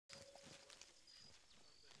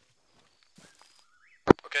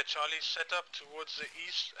Okay, Charlie, set up towards the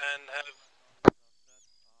east and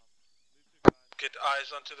get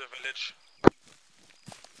eyes onto the village.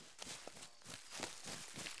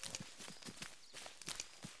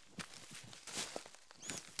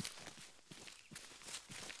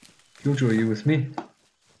 Killjoy, are you with me?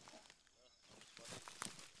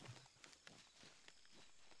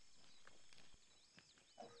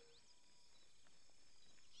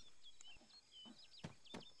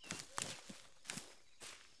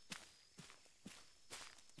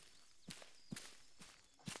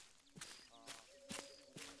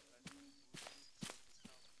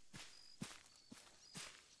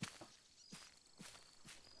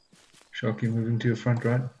 Shaki moving to your front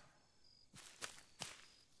right.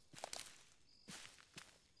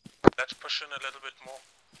 Let's push in a little bit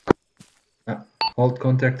more. Hold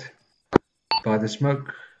contact by the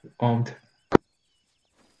smoke, armed.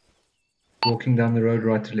 Walking down the road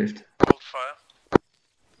right to left. Hold fire.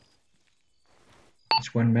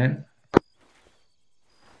 It's one man.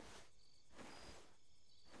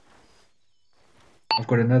 I've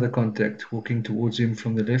got another contact walking towards him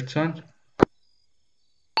from the left side.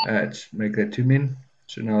 Let's make that 2 men.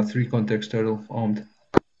 So now 3 contacts total, armed. We've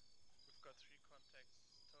got 3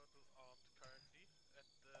 contacts total armed currently at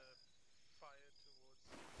the fire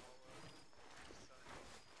towards our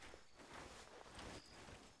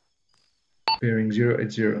side. Bearing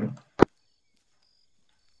 080.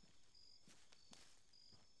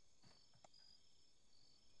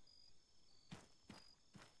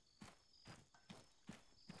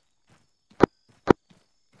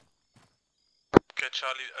 Okay,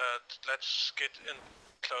 Charlie, let's get in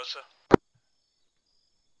closer.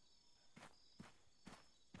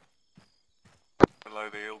 Below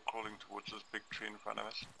the hill, crawling towards this big tree in front of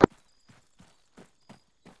us.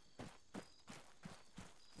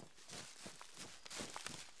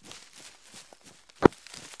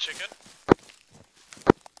 Chicken.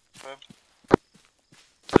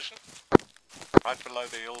 Position. Right below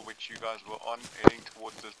the hill which you guys were on, heading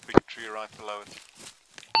towards this big tree right below it.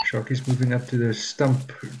 Shaki's moving up to the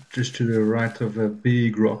stump just to the right of a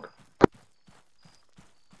big rock.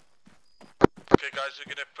 Okay guys,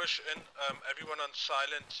 we're gonna push in, everyone on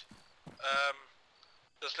silent.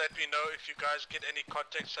 Just let me know if you guys get any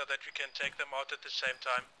contacts so that we can take them out at the same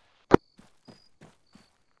time.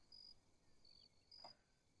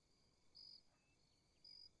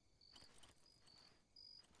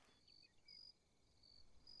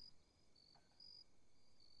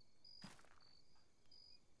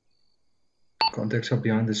 Contacts are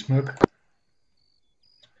behind the smoke.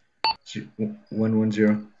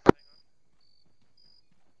 110.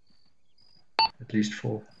 At least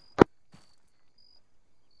 4.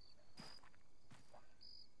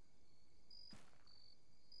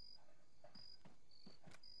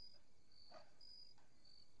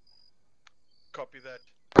 Copy that.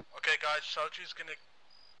 Okay guys, Sultry's gonna...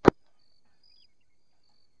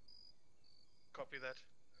 Copy that.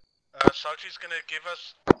 Sultry's gonna give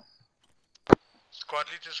us... Squad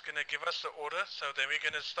leader's gonna give us the order, so then we're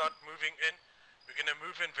gonna start moving in. We're gonna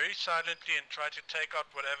move in very silently and try to take out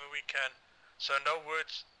whatever we can. So no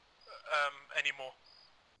words anymore.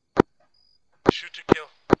 Shoot to kill.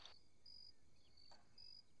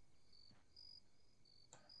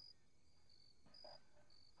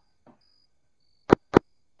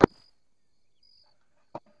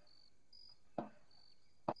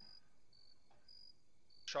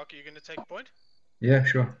 Shaki, you gonna take point? Yeah,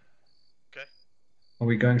 sure. Okay. Are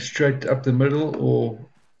we going straight up the middle or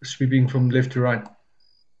sweeping from left to right?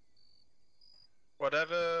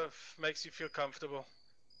 Whatever makes you feel comfortable.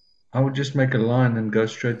 I would just make a line and go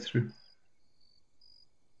straight through.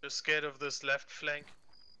 Just scared of this left flank.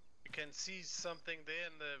 You can see something there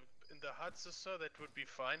in the huts or so, that would be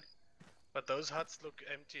fine. But those huts look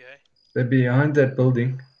empty, eh? They're behind that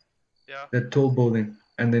building. Yeah. That tall building.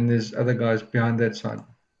 And then there's other guys behind that side.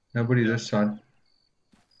 Nobody this side.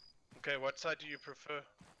 Okay, what side do you prefer?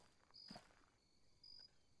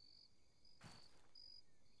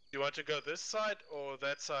 Do you want to go this side or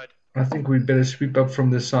that side? I think we'd better sweep up from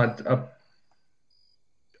this side up.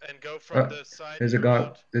 And go from the side There's a around.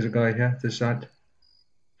 guy. There's a guy here, this side.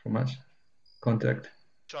 From us. Contact.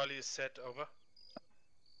 Charlie is set, over.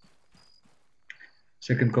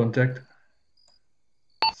 Second contact.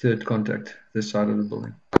 Third contact. This side of the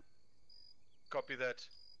building. Copy that.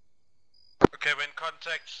 Okay,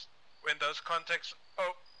 when those contacts,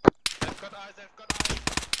 oh, they've got eyes, they've got eyes.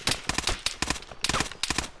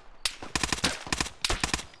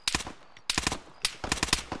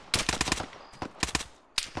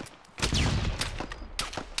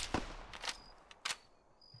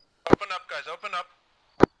 Open up guys, open up.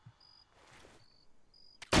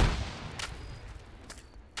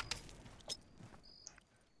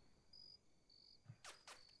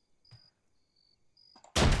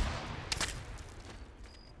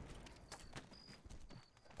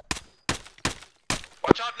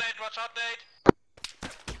 out, Nate, watch out, Nate.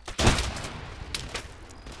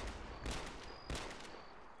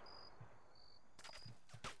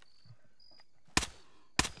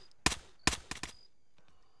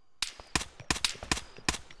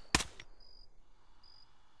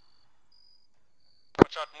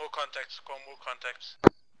 Watch out, more contacts, call more contacts.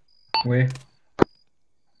 Where?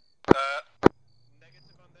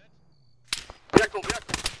 Negative on that. Vehicle.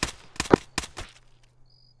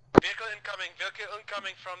 Vehicle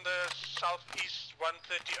incoming from the southeast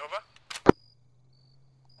 130, over.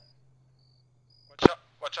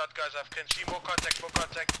 Watch out guys, I can see more contact.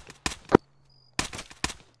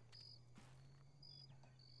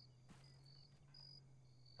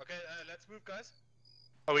 Okay, let's move guys.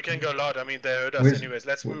 Oh, we can go loud, I mean they heard us anyways,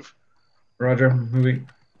 let's move. Roger, moving.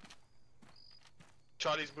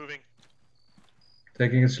 Charlie's moving.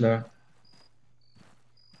 Taking it slow.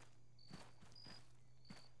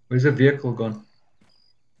 Where's the vehicle gone?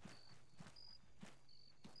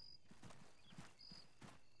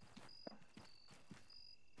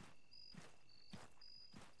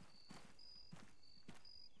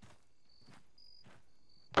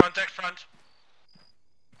 Contact front.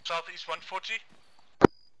 Southeast 140.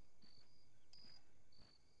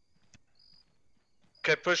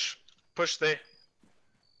 Okay, push there.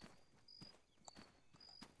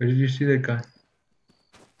 Where did you see that guy?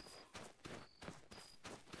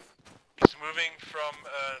 He's moving from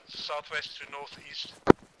southwest to northeast.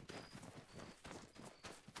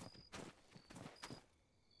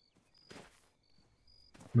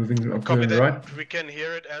 Moving up Copy to the that. right. We can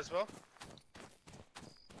hear it as well.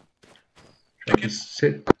 Shaki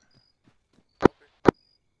set.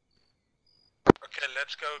 Okay,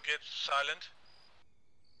 let's go get silent.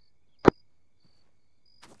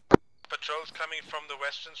 Patrols coming from the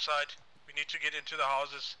western side. We need to get into the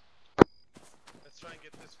houses. Let's try and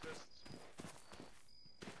get this first.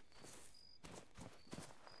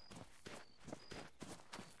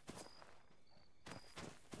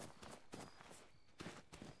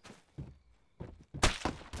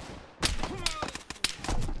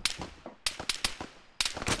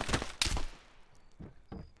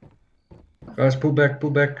 Guys, pull back.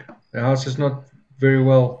 The house is not very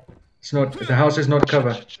well. The house is not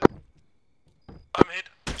cover. I'm hit.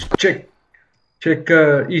 Check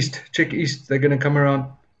east. They're gonna come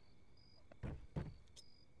around.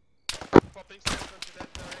 Popping stuff into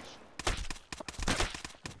that direction.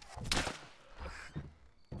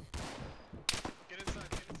 Get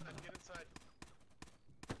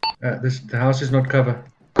inside. The house is not cover.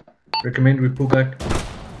 Recommend we pull back.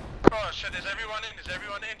 Oh shit, is everyone in?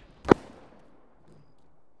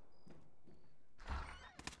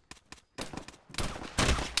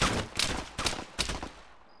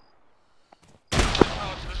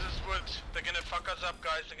 They're gonna fuck us up,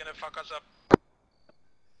 guys. They're gonna fuck us up.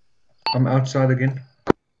 I'm outside again.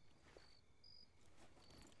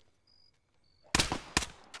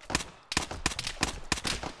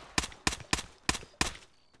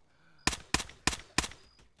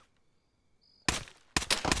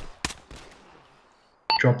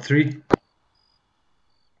 Drop 3.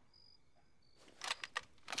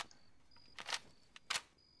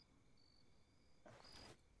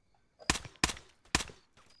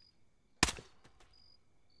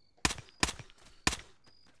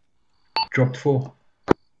 Dropped 4.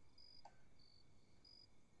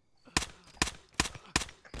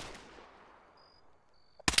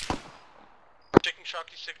 Checking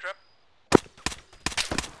Shaki sick trap.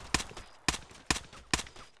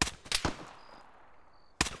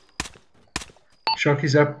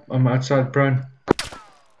 Shaki's up. I'm outside prone.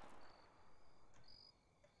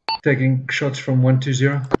 Taking shots from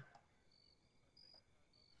 120.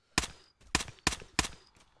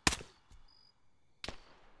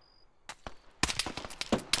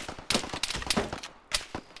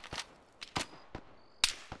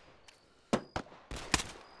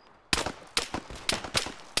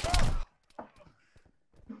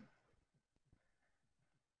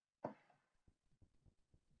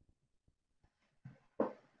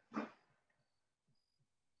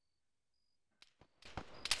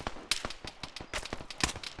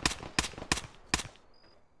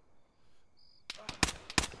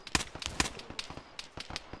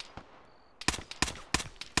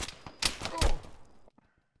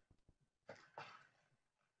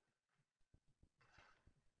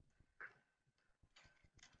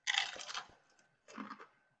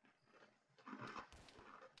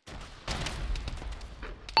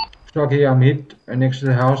 Shaki, I'm hit next to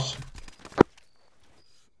the house.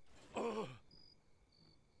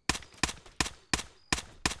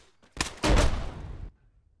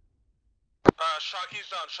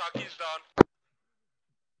 Shaki's down.